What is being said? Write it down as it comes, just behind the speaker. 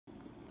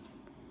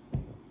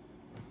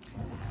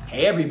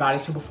Hey everybody,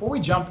 so before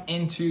we jump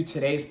into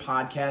today's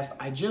podcast,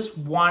 I just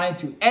wanted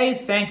to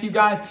thank you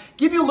guys,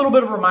 give you a little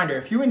bit of a reminder.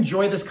 If you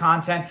enjoy this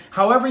content,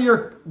 however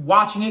you're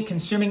watching it,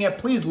 consuming it,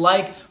 please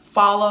like,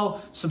 follow,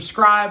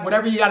 subscribe,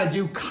 whatever you got to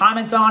do,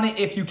 comment on it.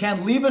 If you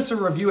can, leave us a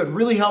review. It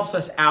really helps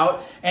us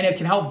out and it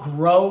can help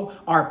grow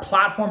our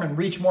platform and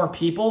reach more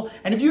people.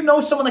 And if you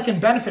know someone that can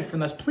benefit from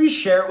this, please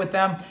share it with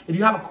them. If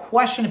you have a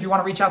question, if you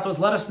want to reach out to us,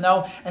 let us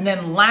know. And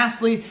then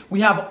lastly, we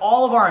have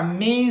all of our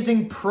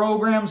amazing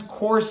programs,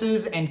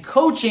 courses, and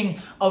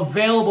coaching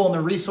available in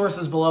the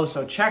resources below.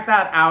 So check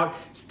that out.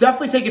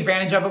 Definitely take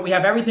advantage of it. We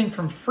have everything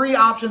from free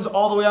options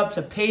all the way up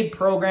to paid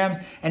programs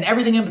and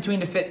everything in between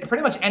to fit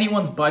pretty much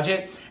anyone's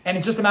budget. And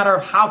it's just a matter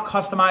of how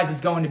customized it's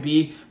going to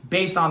be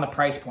based on the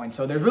price point.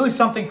 So there's really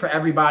something for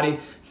everybody.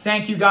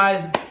 Thank you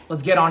guys.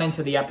 Let's get on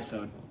into the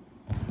episode.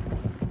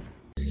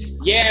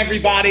 Yeah,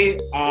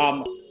 everybody.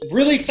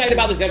 Really excited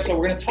about this episode.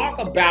 We're going to talk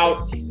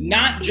about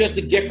not just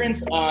the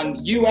difference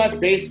on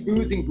US-based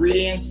foods,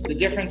 ingredients, the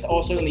difference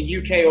also in the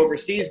UK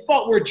overseas,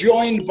 but we're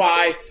joined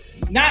by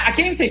I can't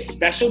even say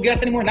special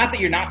guest anymore. Not that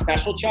you're not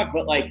special, Chuck,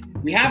 but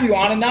we have you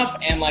on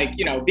enough and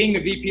being the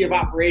VP of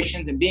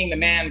operations and being the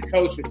man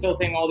coach,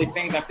 facilitating all these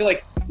things, I feel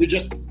like you're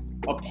just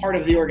a part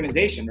of the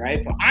organization,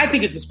 right? So I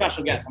think it's a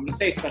special guest. I'm going to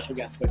say special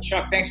guest, but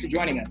Chuck, thanks for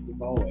joining us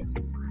as always.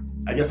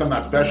 I guess I'm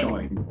not special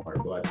anymore,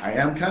 but I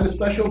am kind of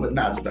special, but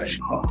not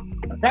special.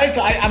 Right,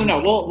 so I don't know.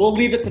 We'll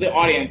leave it to the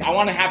audience. I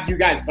want to have you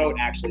guys vote,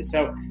 actually.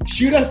 So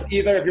shoot us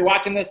either, if you're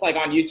watching this on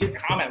YouTube,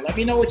 comment. Let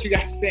me know what you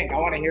guys think. I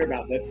want to hear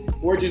about this.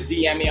 Or just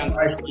DM me on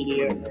social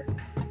media.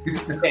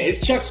 Okay,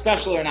 is Chuck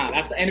special or not?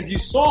 And if you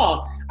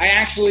saw, I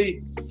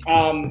actually,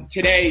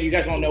 today, you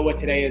guys won't know what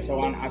today is. So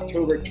on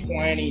October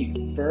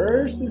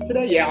 21st is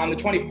today? Yeah, on the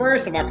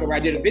 21st of October, I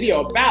did a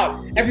video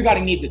about everybody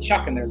needs a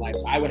Chuck in their life.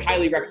 So I would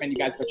highly recommend you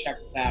guys go check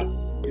this out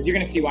because you're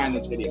going to see why in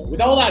this video. With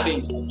all that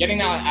being said, getting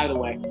that out of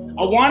the way,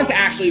 I wanted to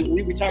actually,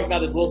 we talked about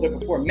this a little bit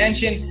before,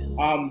 mention,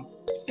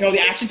 the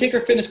Action Taker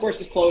Fitness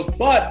course is closed,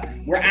 but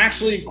we're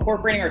actually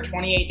incorporating our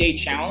 28-day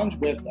challenge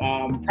with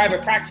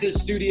private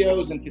practices,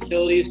 studios, and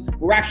facilities.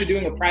 We're actually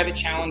doing a private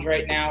challenge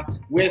right now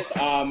with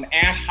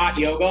Ash Hot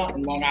Yoga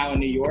in Long Island,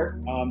 New York.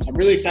 So I'm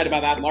really excited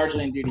about that,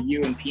 largely due to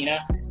you and Pina.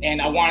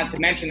 And I wanted to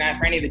mention that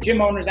for any of the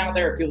gym owners out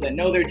there, or people that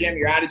know their gym,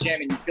 you're at a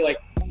gym, and you feel like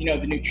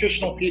the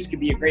nutritional piece could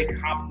be a great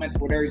complement to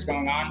whatever is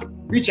going on,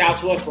 reach out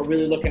to us. We're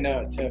really looking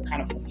to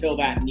kind of fulfill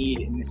that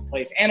need in this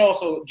place and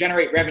also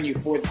generate revenue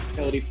for the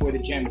facility, for the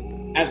gym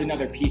as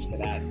another piece to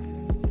that.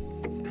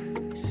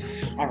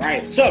 All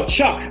right, so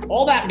Chuck,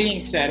 all that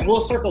being said, and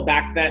we'll circle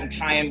back to that and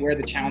tie in where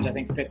the challenge I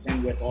think fits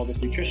in with all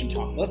this nutrition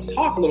talk. Let's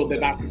talk a little bit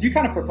about, because you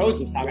kind of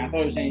proposed this topic. I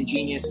thought it was an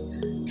ingenious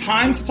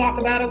time to talk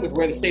about it with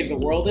where the state of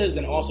the world is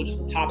and also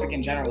just the topic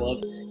in general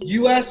of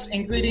US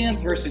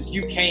ingredients versus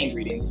UK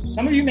ingredients.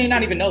 Some of you may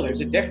not even know there's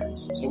a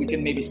difference, so we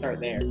can maybe start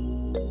there.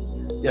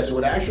 Yeah, so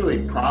what actually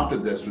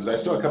prompted this was I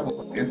saw a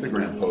couple of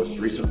Instagram posts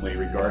recently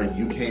regarding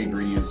UK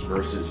ingredients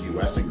versus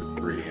US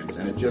ingredients,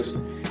 and it just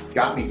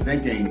got me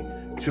thinking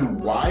to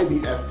why the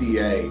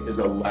FDA is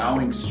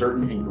allowing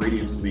certain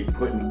ingredients to be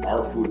put in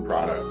our food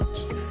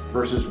products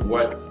versus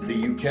what the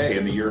UK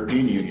and the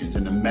European Unions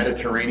and the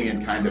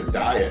Mediterranean kind of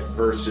diet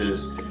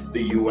versus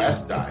the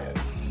US diet.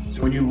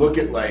 So when you look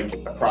at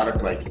a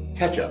product like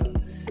ketchup,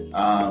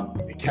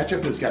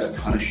 ketchup has got a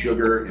ton of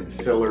sugar and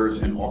fillers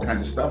and all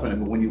kinds of stuff in it.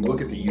 But when you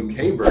look at the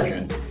UK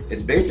version,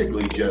 it's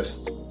basically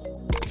just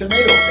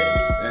tomato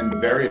paste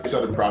and various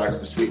other products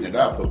to sweeten it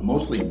up, but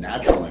mostly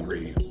natural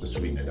ingredients to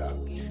sweeten it up.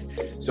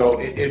 So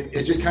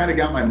it just kind of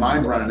got my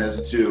mind running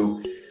as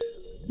to,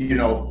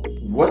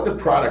 what the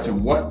products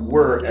and what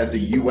we're as a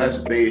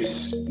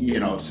US-based,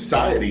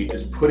 society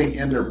is putting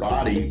in their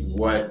body,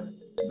 what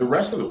the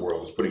rest of the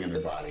world is putting in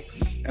their body.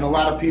 And a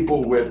lot of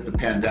people with the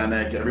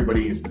pandemic,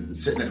 everybody has been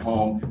sitting at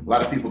home. A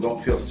lot of people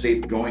don't feel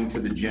safe going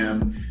to the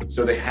gym.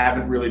 So they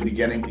haven't really been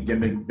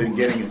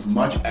getting as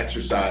much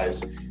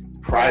exercise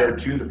prior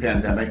to the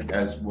pandemic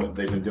as what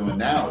they've been doing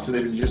now. So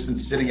they've just been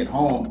sitting at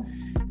home,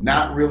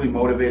 not really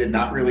motivated,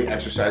 not really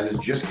exercises,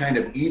 just kind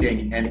of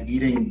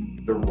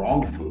eating the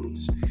wrong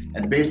foods.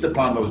 And based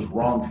upon those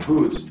wrong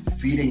foods,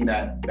 feeding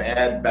that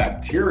bad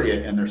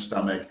bacteria in their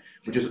stomach,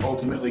 which is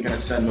ultimately going to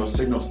send those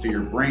signals to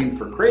your brain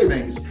for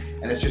cravings.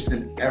 And it's just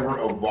an ever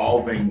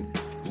evolving,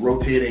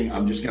 rotating,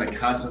 I'm just going to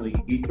constantly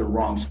eat the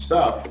wrong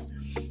stuff,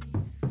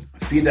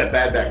 feed that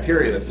bad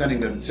bacteria that's sending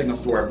the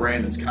signals to our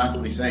brain that's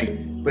constantly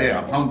saying, hey,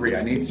 I'm hungry,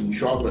 I need some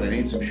chocolate, I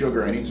need some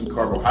sugar, I need some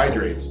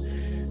carbohydrates.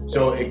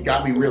 So it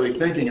got me really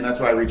thinking, and that's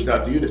why I reached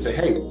out to you to say,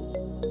 hey,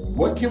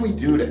 what can we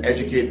do to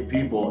educate the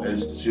people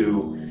as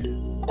to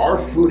our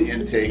food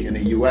intake in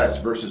the US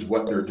versus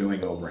what they're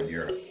doing over in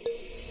Europe?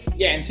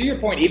 Yeah, and to your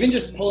point, even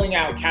just pulling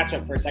out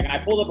ketchup for a second, I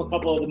pulled up a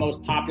couple of the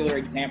most popular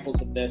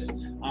examples of this,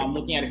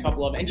 looking at a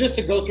couple of, and just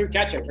to go through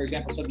ketchup, for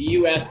example, so the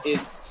US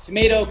is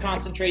tomato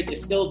concentrate,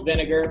 distilled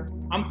vinegar.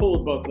 I'm cool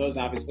with both of those,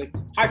 obviously.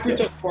 High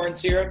fructose corn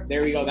syrup.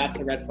 There we go. That's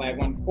the red flag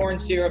one. Corn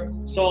syrup,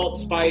 salt,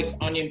 spice,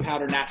 onion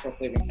powder, natural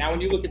flavorings. Now,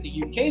 when you look at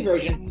the UK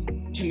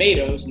version,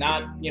 tomatoes,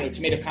 not,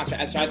 tomato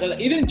concentrate. So I thought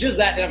even just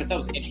that in of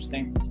itself is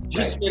interesting.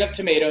 just straight up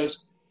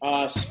tomatoes,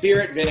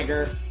 spirit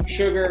vinegar,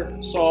 sugar,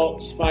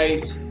 salt,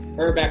 spice,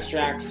 herb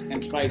extracts,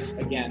 and spice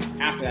again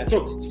after that.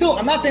 So still,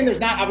 I'm not saying it's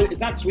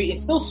not sweet.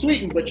 It's still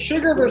sweetened, but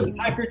sugar versus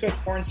high fructose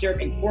corn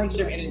syrup and corn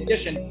syrup in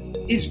addition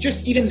is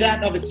just even that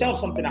in of itself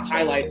something to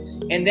highlight.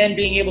 And then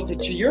being able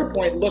to your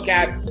point, look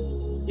at,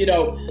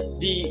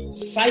 the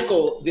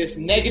cycle, this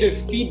negative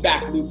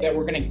feedback loop that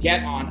we're going to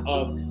get on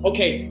of,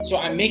 okay, so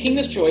I'm making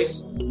this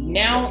choice.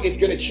 Now it's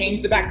going to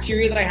change the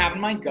bacteria that I have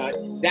in my gut.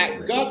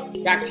 That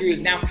gut bacteria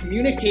is now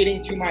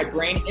communicating to my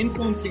brain,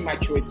 influencing my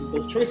choices.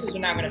 Those choices are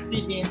now going to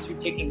feed me into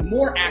taking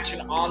more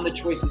action on the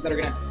choices that are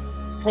going to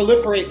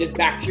proliferate this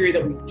bacteria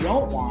that we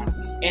don't want.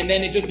 And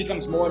then it just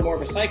becomes more and more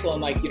of a cycle.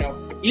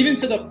 And even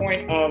to the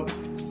point of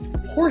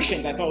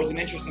portions, I thought was an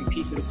interesting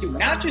piece of this too.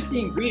 Not just the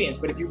ingredients,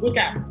 but if you look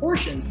at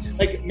portions,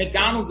 like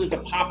McDonald's is a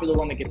popular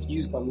one that gets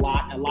used a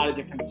lot of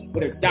different,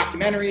 whether it's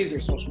documentaries or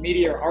social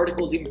media or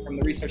articles, even from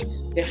the research,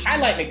 they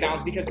highlight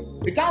McDonald's because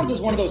McDonald's is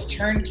one of those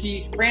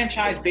turnkey,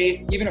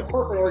 franchise-based, even a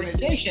corporate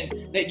organization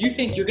that you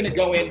think you're going to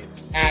go in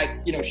at,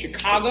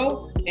 Chicago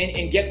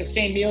and get the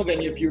same meal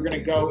than if you're going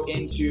to go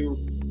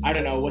into, I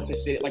don't know, what's a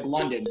city, like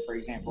London, for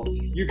example.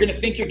 You're going to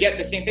think you're getting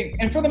the same thing.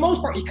 And for the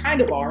most part, you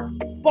kind of are,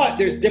 but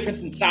there's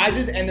difference in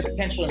sizes and the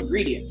potential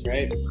ingredients,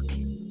 right?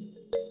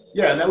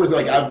 Yeah, and that was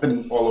I've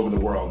been all over the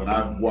world, and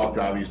I've walked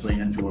obviously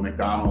into a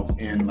McDonald's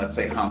in, let's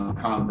say, Hong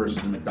Kong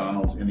versus a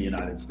McDonald's in the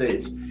United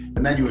States. The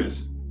menu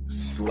is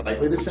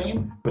slightly the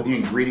same, but the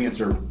ingredients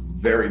are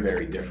very,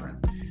 very different.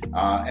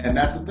 And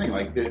that's the thing,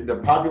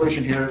 the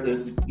population here,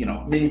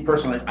 me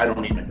personally, I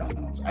don't eat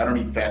McDonald's. I don't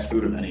eat fast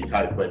food of any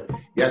type, but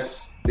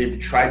yes, they've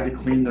tried to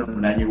clean their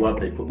menu up.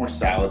 They put more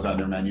salads on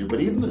their menu, but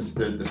even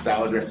the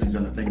salad dressings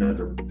and the thing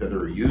that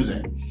they're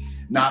using,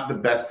 not the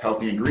best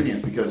healthy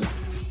ingredients, because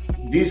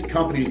these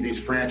companies, these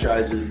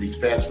franchises, these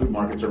fast food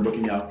markets are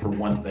looking out for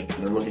one thing,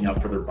 and they're looking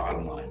out for their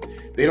bottom line.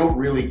 They don't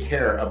really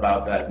care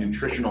about that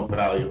nutritional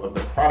value of the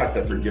product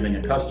that they're giving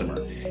a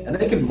customer. And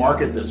they can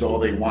market this all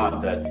they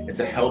want, that it's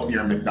a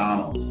healthier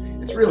McDonald's.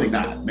 It's really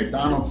not.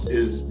 McDonald's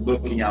is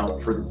looking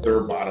out for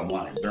their bottom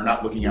line. They're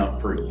not looking out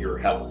for your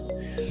health.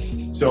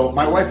 So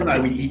my wife and I,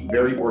 we eat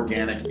very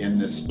organic in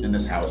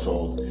this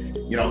household.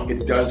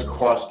 It does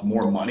cost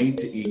more money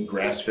to eat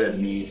grass-fed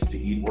meats, to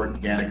eat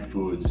organic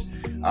foods,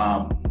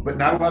 but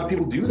not a lot of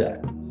people do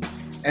that.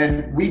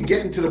 And we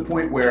get to the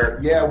point where,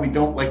 we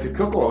don't like to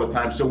cook all the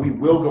time, so we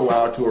will go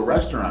out to a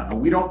restaurant,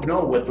 and we don't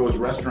know what those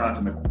restaurants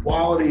and the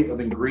quality of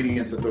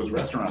ingredients that those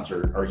restaurants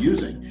are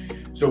using.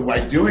 So by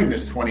doing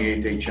this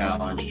 28-day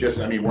challenge,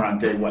 we're on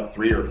day,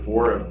 3 or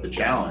 4 of the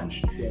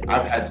challenge,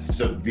 I've had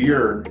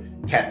severe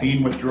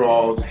caffeine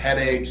withdrawals,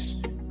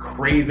 headaches,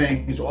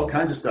 cravings, all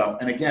kinds of stuff.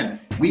 And again,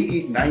 we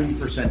eat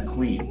 90%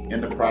 clean in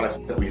the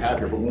products that we have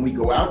here. But when we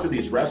go out to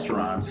these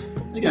restaurants,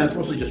 again, it's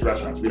mostly just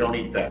restaurants. We don't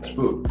eat fast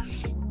food.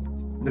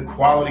 The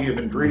quality of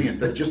ingredients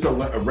that just a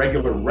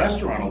regular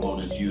restaurant alone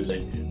is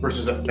using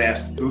versus a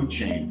fast food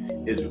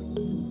chain is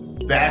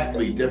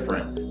vastly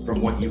different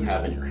from what you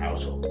have in your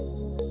household.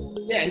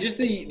 Yeah, and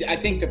just I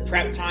think the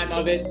prep time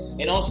of it,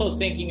 and also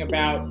thinking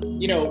about,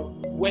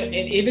 and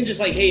even just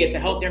hey, it's a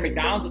healthier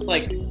McDonald's. It's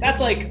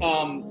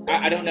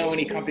I don't know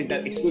any companies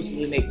that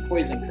exclusively make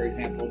poison, for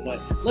example, but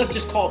let's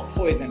just call it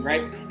poison,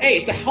 right? Hey,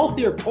 it's a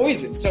healthier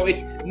poison, so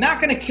it's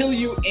not going to kill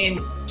you in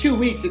 2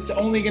 weeks. It's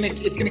going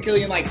to kill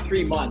you in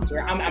 3 months.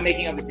 Or I'm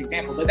making up this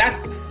example, but that's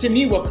to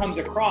me what comes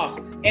across.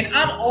 And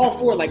I'm all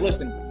for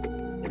listen.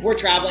 If we're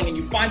traveling and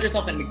you find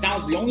yourself at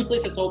McDonald's, the only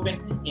place that's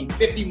open in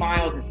 50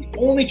 miles, it's the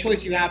only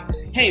choice you have.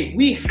 Hey,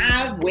 we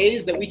have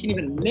ways that we can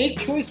even make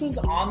choices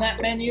on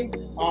that menu.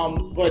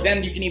 But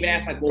then you can even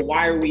ask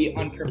why are we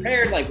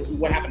unprepared?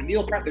 What happened to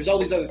meal prep? There's all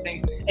these other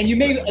things. And you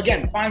may,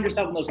 again, find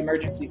yourself in those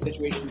emergency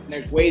situations. And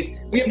there's ways,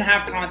 we even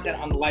have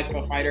content on the Life of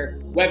a Fighter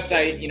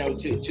website,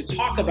 to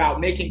talk about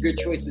making good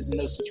choices in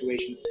those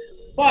situations.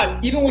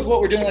 But even with what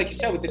we're doing, like you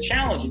said, with the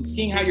challenge and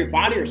seeing how your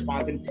body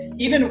responds, and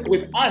even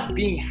with us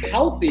being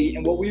healthy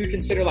and what we would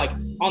consider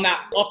on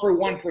that upper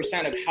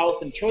 1% of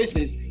health and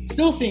choices,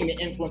 still seeing the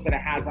influence that it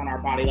has on our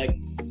body.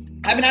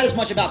 I haven't had as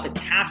much about the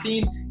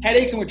caffeine,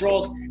 headaches, and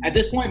withdrawals at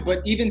this point,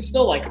 but even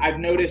still, I've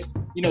noticed,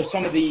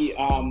 some of the,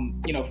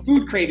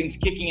 food cravings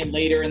kicking in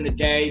later in the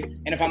day.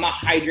 And if I'm not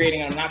hydrating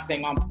and I'm not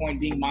staying on point,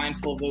 being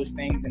mindful of those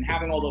things and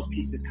having all those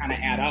pieces kind of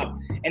add up.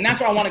 And that's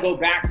why I want to go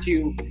back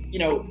to,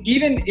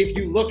 even if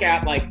you look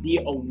at the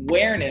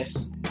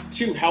awareness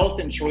to health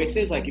and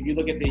choices, if you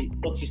look at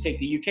let's just take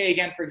the UK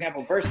again, for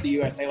example, versus the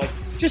USA,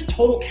 just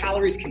total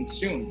calories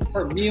consumed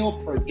per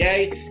meal, per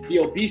day, the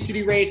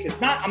obesity rates.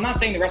 I'm not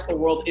saying the rest of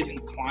the world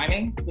isn't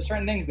climbing with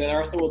certain things. The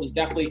rest of the world is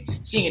definitely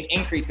seeing an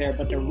increase there,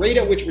 but the rate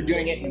at which we're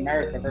doing it in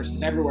America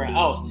versus everywhere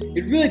else,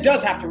 it really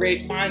does have to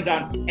raise signs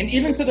on, and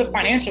even to the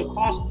financial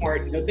cost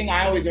part, the thing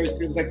I always do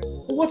is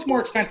what's more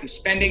expensive,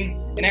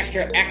 spending an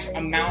extra X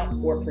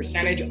amount or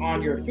percentage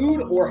on your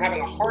food, or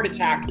having a heart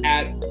attack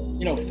at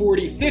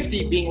 40,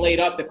 50 being laid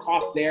up, the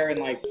cost there, and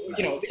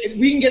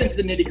we can get into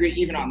the nitty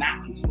gritty even on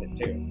that piece of it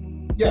too.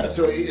 Yeah,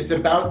 so it's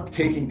about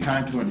taking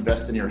time to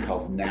invest in your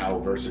health now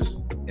versus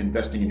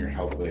investing in your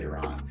health later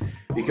on.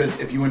 Because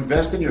if you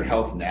invest in your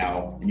health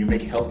now and you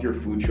make healthier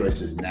food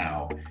choices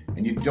now,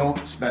 and you don't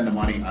spend the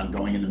money on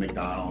going into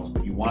McDonald's,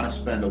 but you want to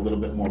spend a little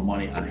bit more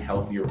money on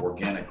healthier,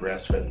 organic,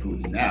 grass-fed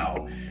foods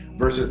now,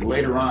 versus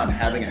later on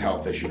having a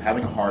health issue,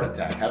 having a heart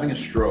attack, having a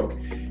stroke,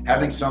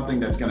 having something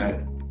that's going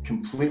to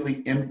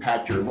completely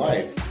impact your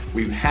life,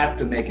 we have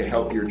to make a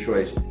healthier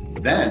choice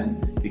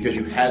then, because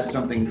you had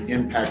something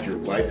impact your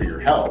life or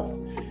your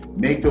health.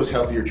 Make those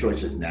healthier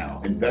choices now.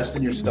 Invest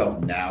in yourself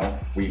now,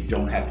 where you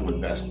don't have to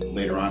invest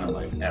later on in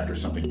life after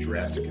something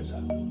drastic has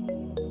happened.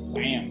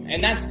 Bam.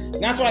 And that's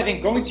what I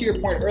think, going to your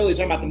point earlier,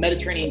 talking about the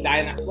Mediterranean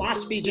diet and that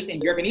philosophy just in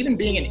Europe and even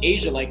being in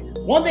Asia. Like,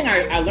 one thing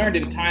I learned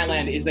in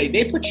Thailand is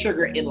they put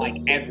sugar in like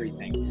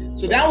everything.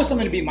 So that was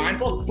something to be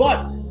mindful of.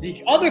 But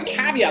the other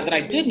caveat that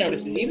I did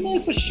notice is even though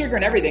they put sugar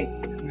in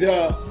everything,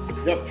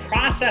 the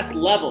processed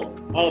level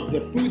of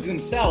the foods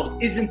themselves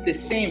isn't the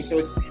same. So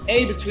it's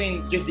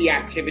between just the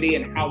activity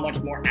and how much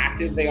more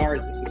active they are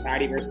as a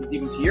society versus,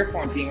 even to your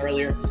point being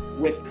earlier,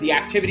 with the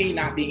activity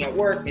not being at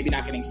work, maybe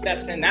not getting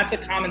steps in. That's a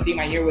common theme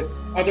I hear with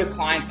other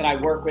clients that I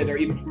work with, or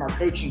even from our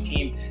coaching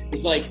team,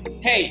 is like,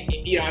 hey,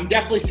 I'm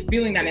definitely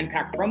feeling that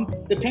impact from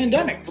the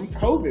pandemic, from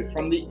COVID,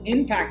 from the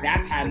impact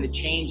that's had and the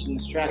change and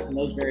the stress and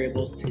those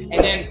variables. And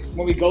then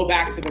when we go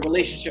back to the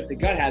relationship the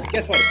gut has,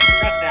 guess what? If you're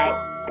stressed out,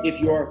 if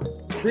you're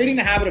creating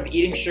the habit of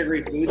eating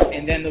sugary foods,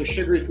 and then those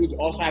sugary foods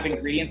also have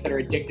ingredients that are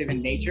addictive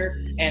in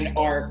nature and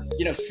are,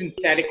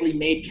 synthetically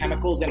made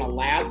chemicals in a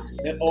lab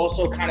that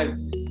also kind of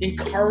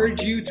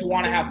encourage you to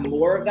want to have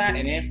more of that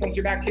and influence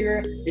your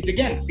bacteria, it's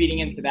again feeding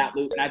into that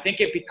loop. And I think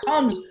it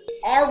becomes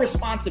our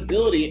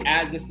responsibility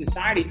as a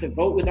society to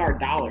vote with our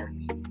dollar.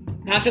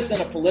 Not just in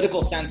a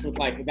political sense with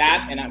like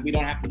that, and we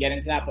don't have to get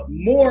into that, but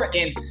more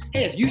in,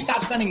 hey, if you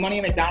stop spending money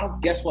at McDonald's,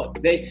 guess what?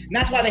 And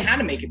that's why they had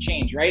to make a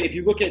change, right? If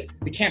you look at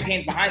the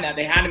campaigns behind that,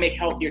 they had to make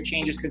healthier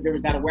changes because there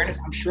was that awareness.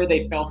 I'm sure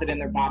they felt it in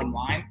their bottom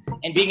line.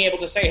 And being able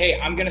to say, hey,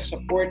 I'm going to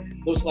support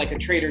those, like a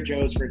Trader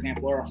Joe's, for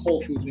example, or a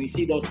Whole Foods. When you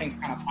see those things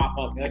kind of pop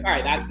up, you're like, all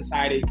right, that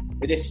society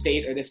or this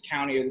state or this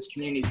county or this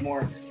community is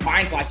more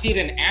mindful. I see it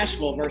in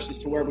Asheville versus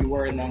to where we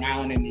were in Long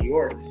Island in New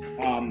York,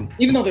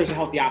 even though there's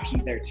healthy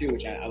options there too,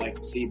 which I like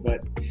to see. But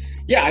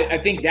yeah, I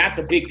think that's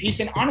a big piece.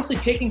 And honestly,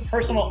 taking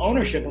personal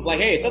ownership of like,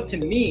 hey, it's up to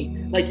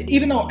me. Like,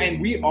 even though,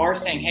 and we are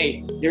saying,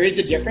 hey, there is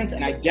a difference.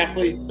 And I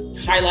definitely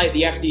highlight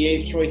the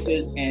FDA's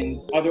choices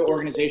and other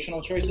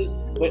organizational choices,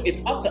 but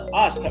it's up to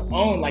us to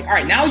own, like, all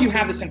right, now you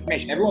have this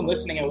information. Everyone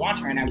listening and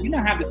watching right now, you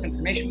now have this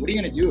information. What are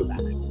you going to do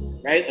about it?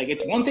 Right? Like,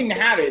 it's one thing to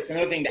have it. It's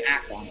another thing to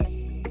act on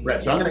it.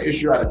 Right. So I'm going to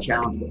issue out a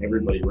challenge to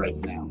everybody right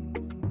now.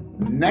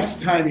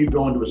 Next time you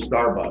go into a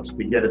Starbucks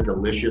to get a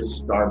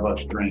delicious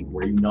Starbucks drink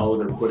where you know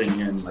they're putting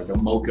in like a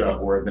mocha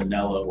or a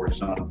vanilla or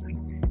something,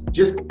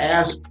 just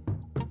ask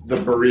the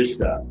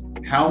barista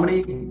how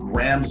many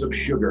grams of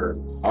sugar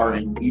are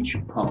in each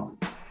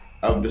pump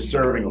of the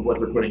serving of what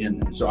they're putting in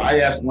there. So I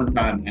asked one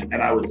time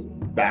and I was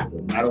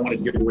baffled. I don't want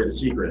to give away the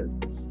secret,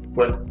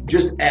 but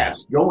just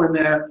ask. Go in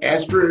there,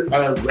 ask for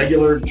a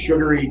regular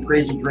sugary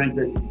crazy drink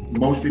that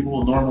most people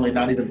will normally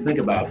not even think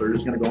about. They're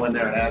just going to go in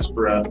there and ask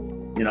for a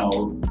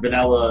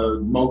vanilla,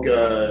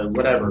 mocha,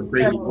 whatever,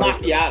 crazy.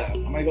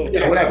 Macchiato. I'm going to go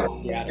with whatever.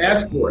 Macchiato.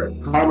 Ask for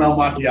it. Caramel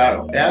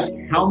macchiato. Ask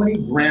how many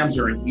grams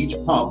are in each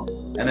pump,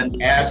 and then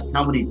ask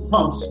how many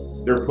pumps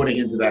they're putting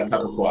into that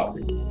cup of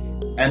coffee.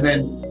 And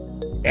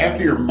then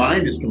after your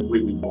mind is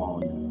completely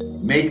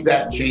blown, make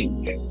that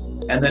change.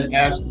 And then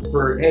ask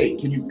for, hey,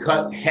 can you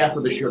cut half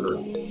of the sugar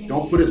out?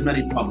 Don't put as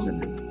many pumps in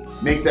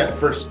there. Make that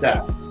first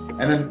step.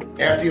 And then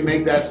after you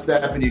make that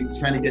step and you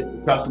kind of get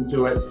accustomed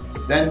to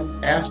it, then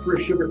ask for a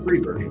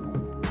sugar-free version.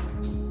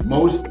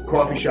 Most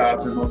coffee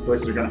shops and most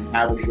places are going to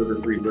have a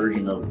sugar-free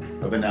version of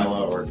a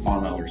vanilla or a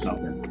caramel or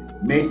something.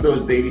 Make those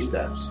baby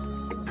steps.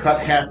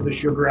 Cut half of the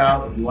sugar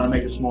out if you want to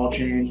make a small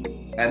change.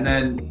 And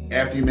then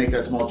after you make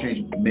that small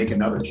change, make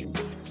another change.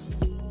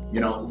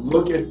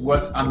 Look at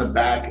what's on the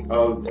back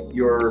of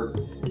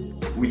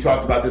we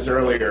talked about this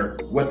earlier,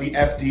 what the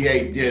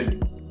FDA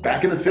did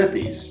back in the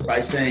 50s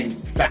by saying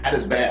fat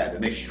is bad.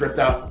 And they stripped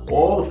out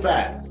all the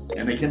fat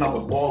and they came out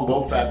with all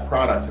low-fat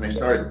products and they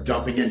started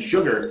dumping in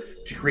sugar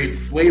to create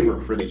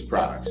flavor for these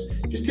products.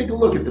 Just take a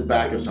look at the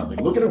back of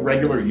something. Look at a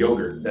regular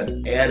yogurt that's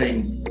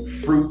adding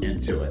fruit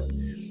into it.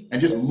 And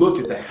just look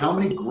at how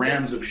many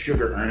grams of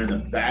sugar are in the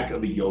back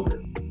of a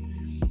yogurt.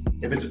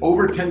 If it's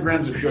over 10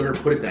 grams of sugar,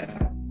 put it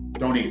down.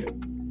 Don't eat it.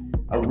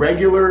 A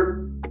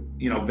regular,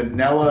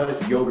 vanilla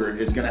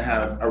yogurt is going to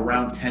have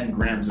around 10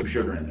 grams of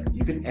sugar in there.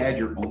 You can add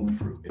your own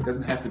fruit. It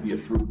doesn't have to be a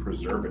fruit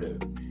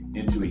preservative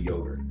into a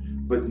yogurt.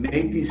 But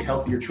make these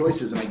healthier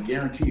choices, and I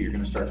guarantee you're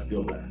going to start to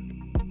feel better.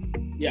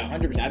 Yeah,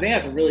 100%. I think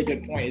that's a really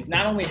good point. It's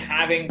not only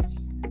having,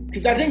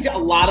 because I think a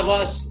lot of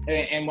us,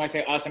 and when I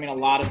say us, I mean a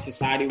lot of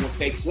society will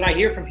say, because what I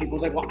hear from people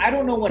is like, well, I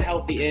don't know what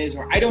healthy is,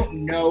 or I don't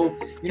know,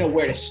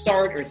 where to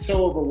start, or it's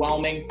so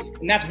overwhelming.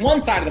 And that's one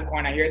side of the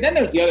coin I hear. And then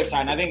there's the other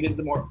side, and I think this is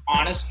the more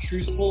honest,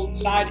 truthful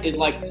side, is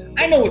like,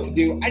 I know what to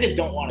do. I just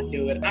don't want to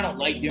do it. I don't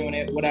like doing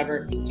it,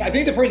 whatever. So I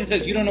think the person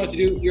says you don't know what to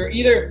do, you're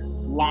either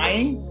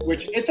lying,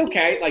 which it's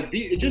okay, like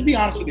just be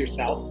honest with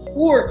yourself,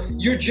 or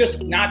you're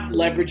just not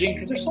leveraging,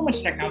 because there's so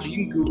much technology. You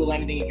can Google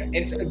anything.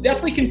 It's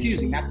definitely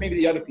confusing. That's maybe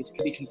the other piece. It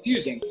can be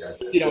confusing.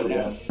 You don't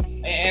know.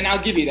 And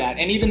I'll give you that.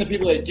 And even the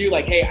people that do,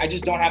 like, hey, I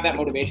just don't have that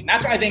motivation.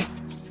 That's why I think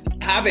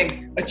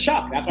having a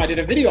Chuck, that's why I did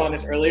a video on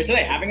this earlier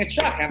today, having a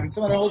Chuck, having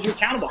someone to hold you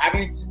accountable,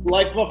 having the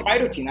Life of a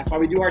Fighter team. That's why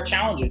we do our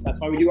challenges. That's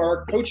why we do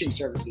our coaching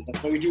services.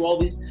 That's why we do all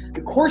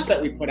the course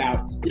that we put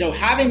out,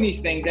 having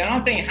these things. And I'm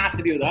not saying it has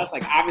to be with us.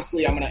 Like,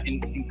 obviously I'm going to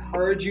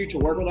encourage you to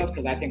work with us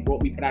because I think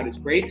what we put out is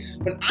great,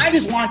 but I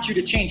just want you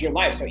to change your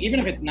life. So even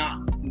if it's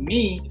not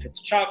me, if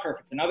it's Chuck or if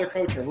it's another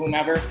coach or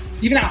whomever,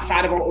 even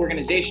outside of our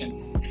organization,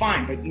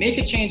 fine, but make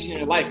a change in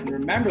your life and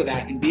remember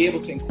that and be able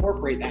to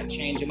incorporate that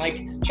change. And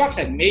like Chuck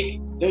said, make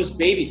those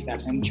baby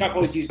steps. And Chuck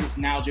always used this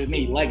analogy with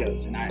me,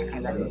 Legos, and I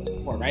kind of referenced it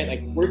before, right?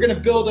 Like, we're going to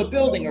build a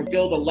building or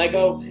build a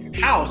Lego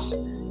house.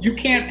 You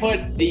can't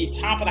put the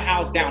top of the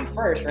house down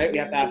first, right? We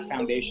have to have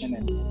foundation.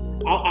 And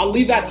I'll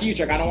leave that to you,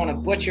 Chuck. I don't want to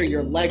butcher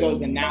your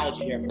Legos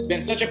analogy here, but it's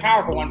been such a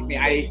powerful one for me.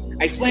 I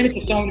explain it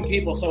to so many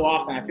people so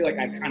often. I feel like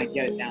I kind of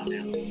get it down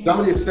now.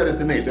 Somebody said it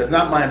to me, so it's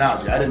not my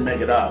analogy. I didn't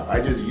make it up. I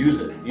just use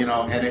it,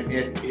 and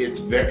it's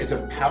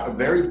a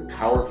very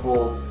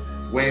powerful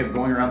way of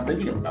going around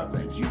thinking about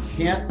things. You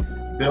can't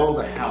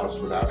build a house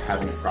without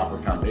having a proper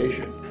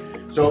foundation.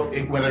 So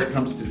whether it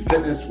comes to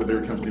fitness,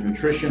 whether it comes to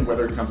nutrition,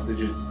 whether it comes to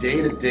just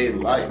day-to-day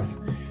life,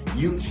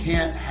 you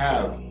can't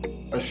have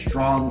a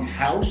strong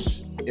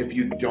house if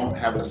you don't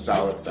have a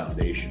solid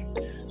foundation.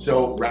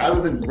 So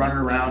rather than running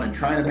around and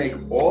trying to make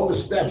all the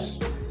steps,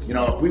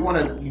 if we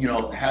want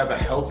to, have a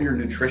healthier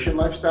nutrition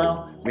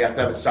lifestyle, we have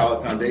to have a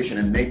solid foundation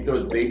and make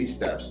those baby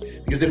steps.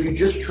 Because if you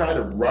just try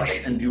to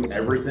rush and do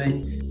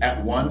everything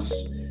at once,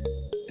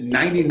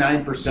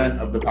 99%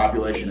 of the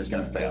population is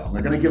going to fail. And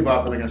they're going to give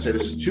up and they're going to say,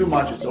 this is too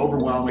much, it's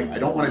overwhelming, I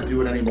don't want to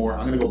do it anymore.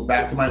 I'm going to go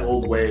back to my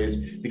old ways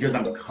because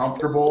I'm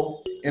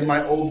comfortable in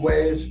my old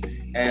ways,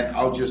 and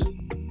I'll just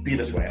be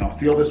this way and I'll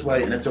feel this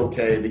way, and it's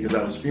okay because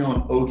I was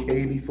feeling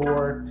okay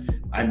before.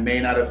 I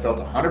may not have felt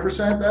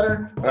 100%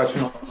 better, but I was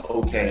feeling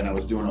okay and I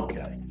was doing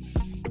okay.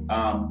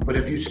 But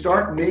if you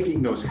start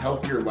making those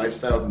healthier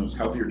lifestyles and those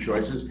healthier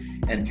choices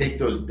and take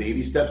those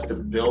baby steps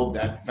to build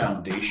that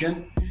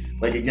foundation,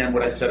 like again,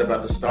 what I said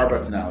about the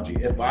Starbucks analogy,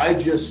 if I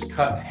just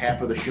cut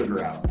half of the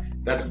sugar out,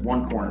 that's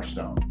one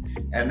cornerstone.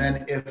 And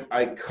then if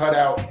I cut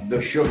out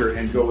the sugar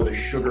and go with a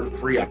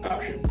sugar-free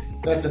option,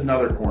 that's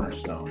another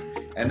cornerstone.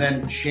 And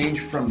then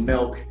change from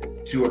milk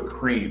to a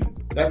cream,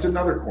 that's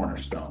another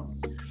cornerstone.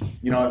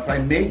 If I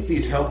make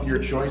these healthier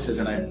choices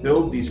and I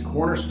build these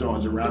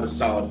cornerstones around a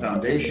solid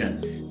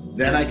foundation,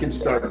 then I can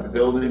start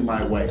building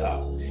my way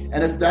up. And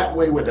it's that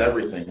way with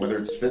everything, whether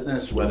it's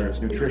fitness, whether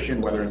it's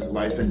nutrition, whether it's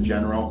life in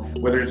general,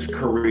 whether it's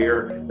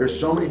career. There's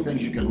so many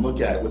things you can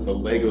look at with the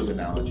Legos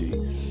analogy.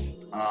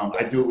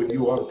 I do it with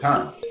you all the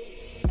time.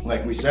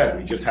 Like we said,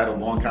 we just had a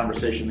long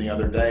conversation the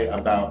other day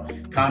about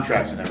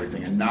contracts and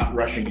everything and not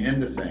rushing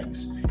into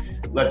things.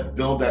 Let's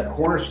build that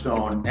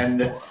cornerstone, and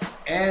the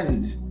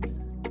end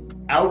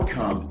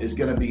outcome is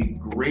going to be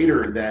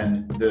greater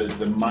than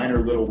the minor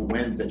little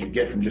wins that you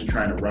get from just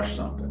trying to rush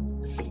something.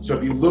 So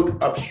if you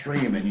look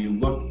upstream and you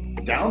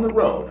look down the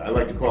road, I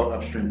like to call it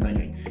upstream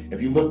thinking.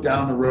 If you look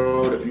down the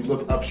road, if you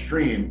look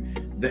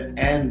upstream, the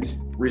end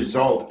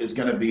result is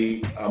going to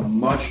be a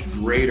much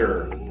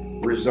greater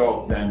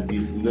result than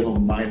these little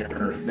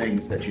minor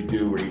things that you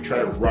do where you try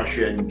to rush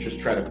it and just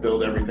try to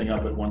build everything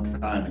up at one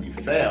time and you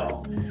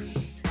fail.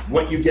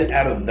 What you get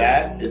out of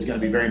that is going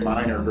to be very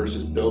minor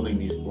versus building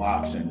these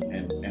blocks and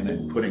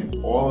then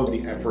putting all of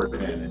the effort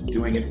in and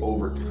doing it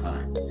over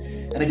time.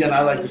 And again,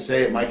 I like to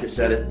say it, Mike has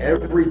said it,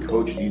 every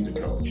coach needs a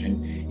coach.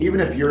 And even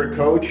if you're a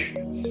coach,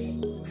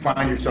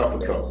 find yourself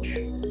a coach.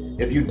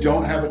 If you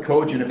don't have a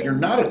coach, and if you're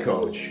not a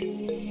coach,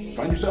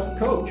 find yourself a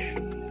coach.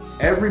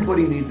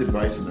 Everybody needs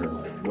advice in their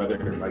life. Whether,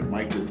 like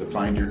Mike did the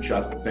Find Your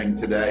Chuck thing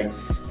today,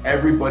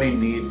 everybody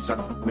needs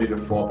somebody to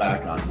fall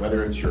back on,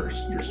 whether it's your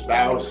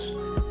spouse,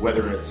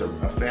 whether it's a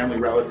family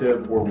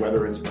relative, or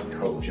whether it's a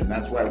coach. And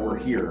that's why we're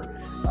here.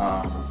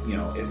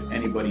 If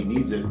anybody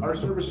needs it, our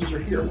services are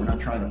here. We're not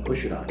trying to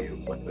push it on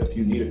you. But if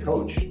you need a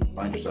coach,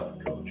 find yourself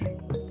a coach.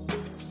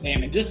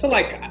 Damn, and just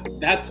to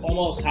that's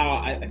almost how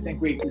I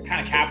think we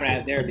kind of cap it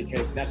at there,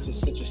 because that's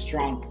just such a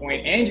strong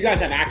point. And you guys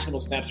have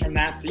actionable steps from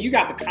that. So you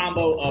got the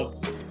combo of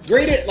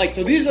graded,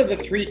 so these are the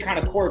three kind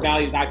of core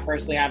values I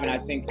personally have. And I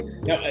think,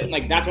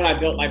 that's what I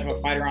built Life of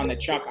a Fighter on,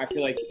 that Chuck, I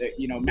feel like,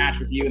 match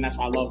with you. And that's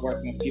why I love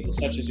working with people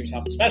such as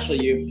yourself,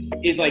 especially you,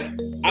 is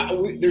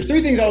there's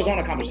three things I always want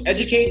to accomplish: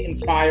 educate,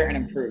 inspire, and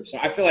improve. So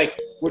I feel like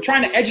we're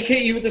trying to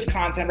educate you with this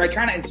content, right?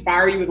 Trying to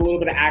inspire you with a little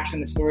bit of action,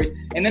 the stories,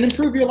 and then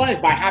improve your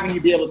life by having you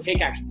be able to take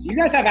action. So you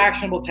guys have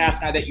actionable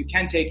tasks now that you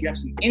can take. You have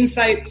some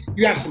insight,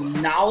 you have some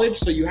knowledge,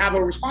 so you have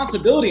a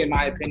responsibility, in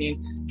my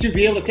opinion, to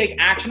be able to take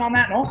action on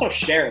that and also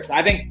share it. So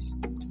I think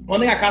one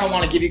thing I kind of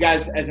want to give you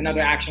guys as another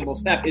actionable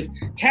step is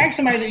tag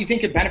somebody that you think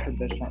could benefit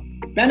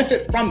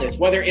from this,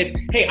 whether it's,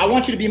 hey, I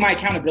want you to be my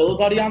accountability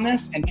buddy on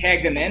this, and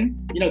tag them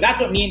in. That's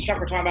what me and Chuck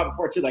were talking about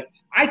before too.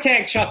 I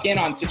tag Chuck in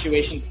on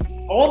situations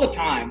all the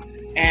time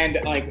and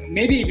like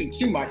maybe even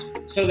too much,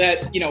 so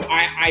that, you know,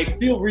 I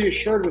feel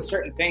reassured with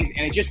certain things.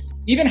 And it just,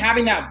 even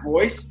having that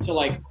voice to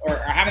like, or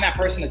having that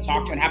person to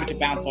talk to and have it to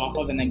bounce off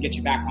of and then get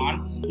you back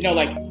on, you know,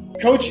 like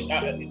coach,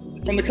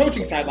 from the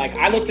coaching side, like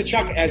I look to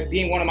Chuck as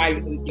being one of my,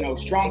 you know,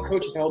 strong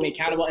coaches to hold me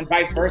accountable, and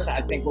vice versa.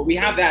 I think, but we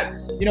have that,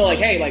 you know, like,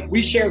 hey, like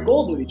we share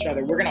goals with each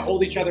other. We're going to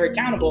hold each other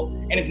accountable.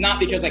 And it's not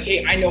because like,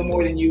 hey, I know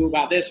more than you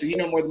about this, or you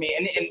know more than me.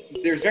 And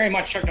there's very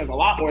much, Chuck knows a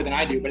lot more than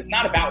I do, but it's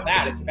not about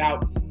that. It's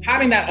about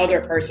having that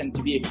other person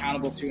to be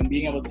accountable to and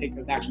being able to take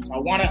those actions. So I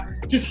want to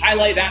just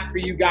highlight that for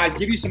you guys,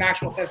 give you some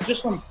actual steps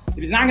just from, if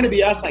it's not going to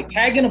be us, like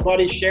tag in a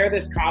buddy, share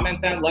this,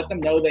 comment them, let them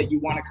know that you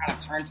want to kind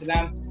of turn to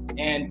them.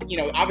 And, you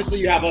know, obviously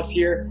you have us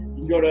here.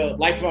 You can go to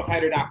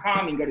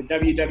lifeofafighter.com. You can go to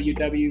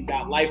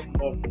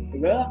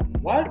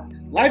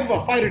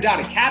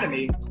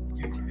lifeofafighter.academy.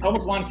 I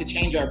almost wanted to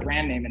change our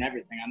brand name and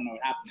everything. I don't know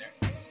what happened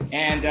there.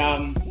 And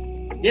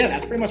yeah,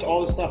 that's pretty much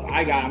all the stuff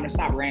I got. I'm going to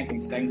stop ranting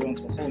because I can go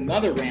into a whole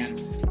nother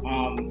rant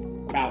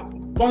about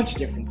a bunch of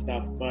different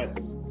stuff. But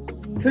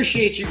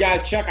appreciate you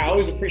guys, Chuck. I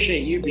always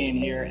appreciate you being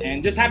here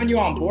and just having you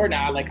on board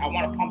now. Like, I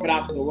want to pump it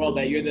out to the world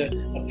that you're the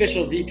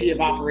official VP of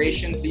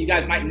operations. So you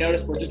guys might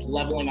notice we're just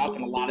leveling up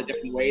in a lot of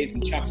different ways,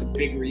 and Chuck's a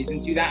big reason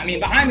to that. I mean,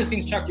 behind the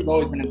scenes, Chuck, you've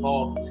always been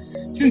involved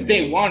since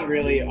day one,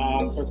 really.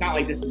 So it's not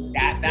like this is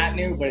that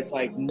new, but it's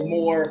like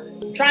more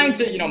trying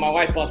to, you know, my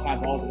wife busts my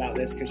balls about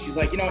this because she's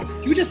like, you know,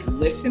 if you just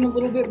listen a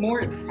little bit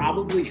more, it'd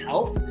probably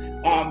help.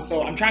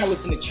 So I'm trying to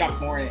listen to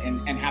Chuck more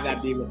and have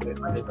that be with it.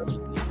 I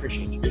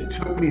appreciate you. It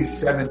took me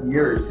 7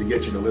 years to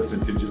get you to listen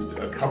to just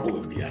a couple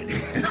of the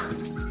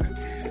ideas.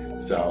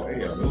 So,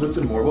 you know,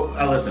 listen more. Well,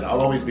 listen,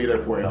 I'll always be there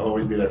for you. I'll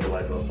always be there for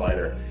Life of a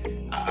Fighter.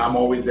 I'm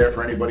always there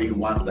for anybody who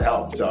wants the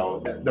help.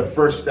 So the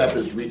first step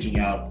is reaching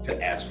out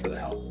to ask for the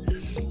help.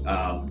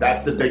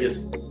 That's the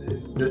biggest,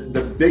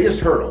 the biggest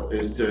hurdle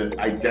is to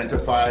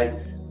identify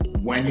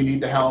when you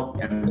need the help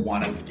and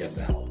wanting to get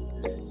the help.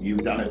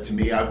 You've done it to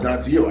me. I've done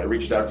it to you. I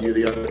reached out to you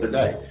the other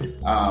day.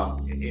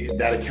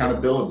 That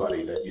accountability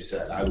buddy that you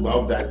said, I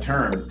love that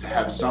term, to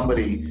have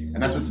somebody, and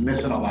that's what's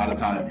missing a lot of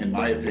time, in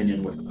my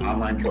opinion, with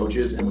online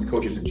coaches and with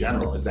coaches in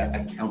general, is that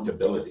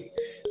accountability.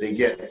 They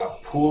get a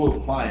pool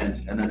of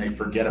clients and then they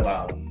forget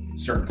about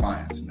certain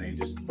clients and they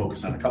just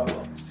focus on a couple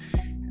of them.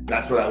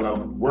 That's what I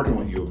love working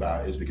with you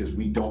about, is because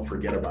we don't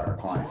forget about our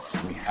clients.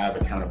 We have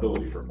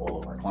accountability for all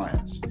of our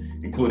clients,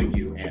 including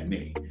you and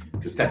me,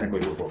 because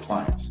technically we're both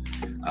clients.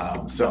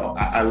 So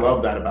I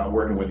love that about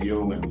working with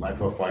you and Life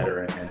of a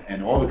Fighter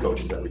and all the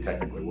coaches that we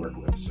technically work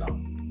with. So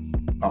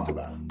pumped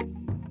about it.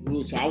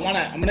 Ooh, so I'm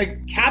gonna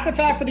cap it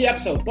that for the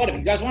episode. But if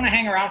you guys want to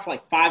hang around for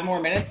like 5 more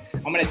minutes,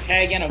 I'm gonna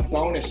tag in a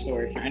bonus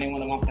story for anyone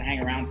that wants to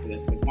hang around for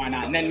this. Like, why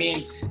not? And then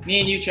me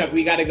and you, Chuck,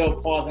 we got to go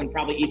pause and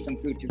probably eat some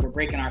food because we're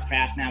breaking our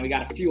fast now. We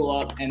got to fuel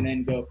up and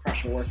then go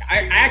crush our work.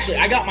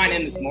 I got mine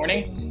in this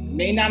morning.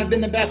 May not have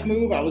been the best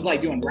move. I was like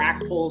doing rack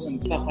pulls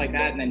and stuff like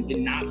that, and then did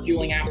not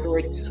fueling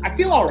afterwards. I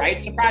feel all right,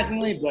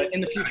 surprisingly, but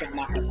in the future, I'm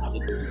not gonna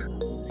probably do it.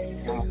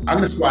 I'm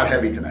going to squat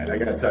heavy tonight. I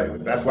got to tell you.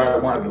 That's why I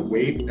wanted to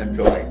wait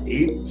until I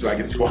ate so I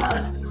could squat.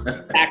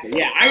 Exactly.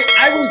 Yeah.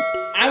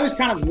 I was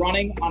kind of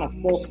running on a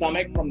full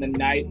stomach from the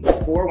night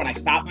before when I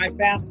stopped my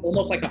fast,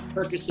 almost like a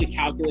purposely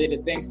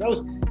calculated thing.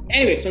 So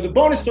anyway, so the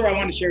bonus story I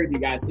wanted to share with you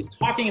guys is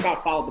talking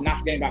about follow-up and not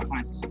forgetting about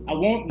clients. I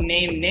won't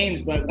name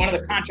names, but one of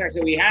the contracts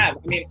that we have,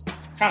 I mean,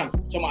 I've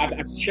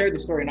shared the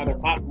story on other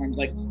platforms.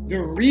 Like,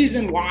 the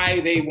reason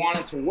why they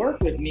wanted to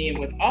work with me and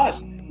with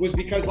us was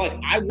because, like,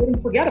 I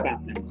wouldn't forget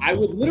about them. I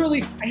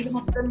had them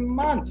up for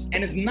months.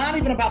 And it's not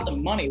even about the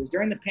money. It was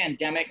during the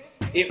pandemic.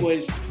 It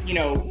was, you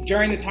know,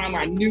 during the time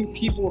where I knew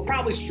people were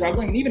probably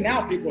struggling. And even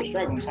now people are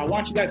struggling. So I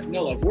want you guys to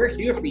know, like, we're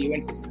here for you.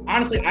 And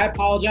honestly, I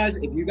apologize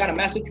if you got a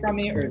message from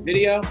me or a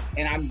video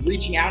and I'm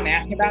reaching out and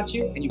asking about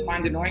you and you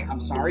find it annoying. I'm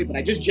sorry, but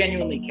I just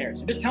genuinely care.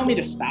 So just tell me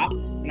to stop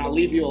and I'll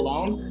leave you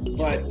alone.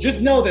 But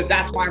just know that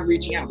that's why I'm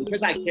reaching out,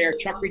 because I care.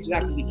 Chuck reaches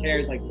out because he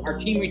cares. Like, our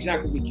team reaches out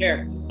because we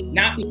care.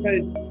 Not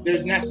because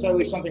there's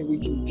necessarily something we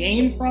can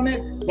gain from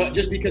it, but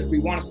just because we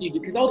want to see,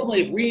 because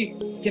ultimately if we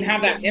can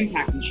have that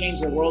impact and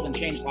change the world and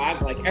change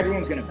lives, like,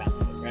 everyone's going to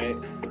benefit, right?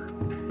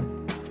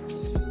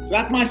 So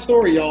that's my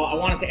story, y'all. I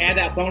wanted to add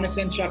that bonus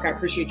in, Chuck. I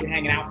appreciate you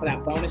hanging out for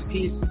that bonus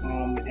piece.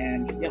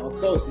 And yeah, let's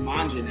go with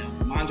Manja now.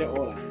 Manja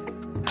Ora.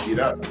 Eat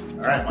up.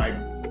 All right, Mike.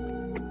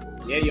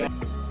 Yeah, y'all.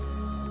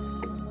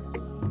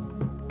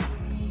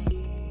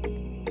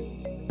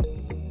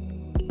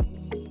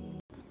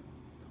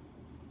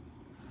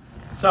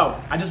 So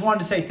I just wanted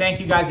to say thank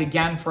you guys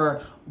again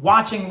for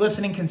watching,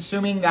 listening,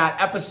 consuming that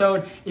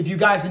episode. If you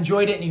guys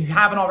enjoyed it and you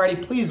haven't already,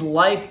 please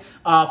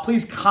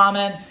please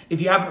comment. If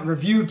you haven't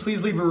reviewed,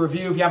 please leave a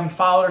review. If you haven't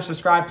followed or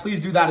subscribed,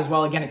 please do that as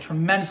well. Again, it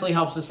tremendously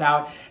helps us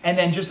out. And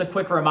then just a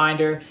quick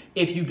reminder,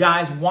 if you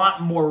guys want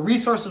more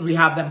resources, we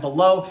have them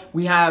below.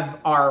 We have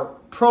our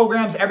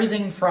programs,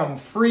 everything from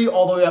free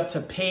all the way up to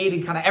paid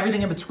and kind of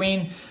everything in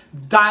between.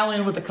 Dial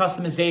in with the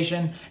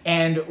customization,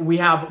 and we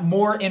have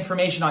more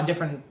information on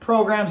different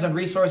programs and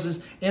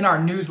resources in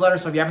our newsletter.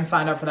 So if you haven't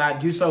signed up for that,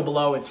 do so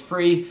below. It's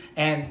free.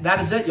 And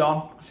that is it,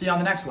 y'all. See you on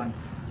the next one.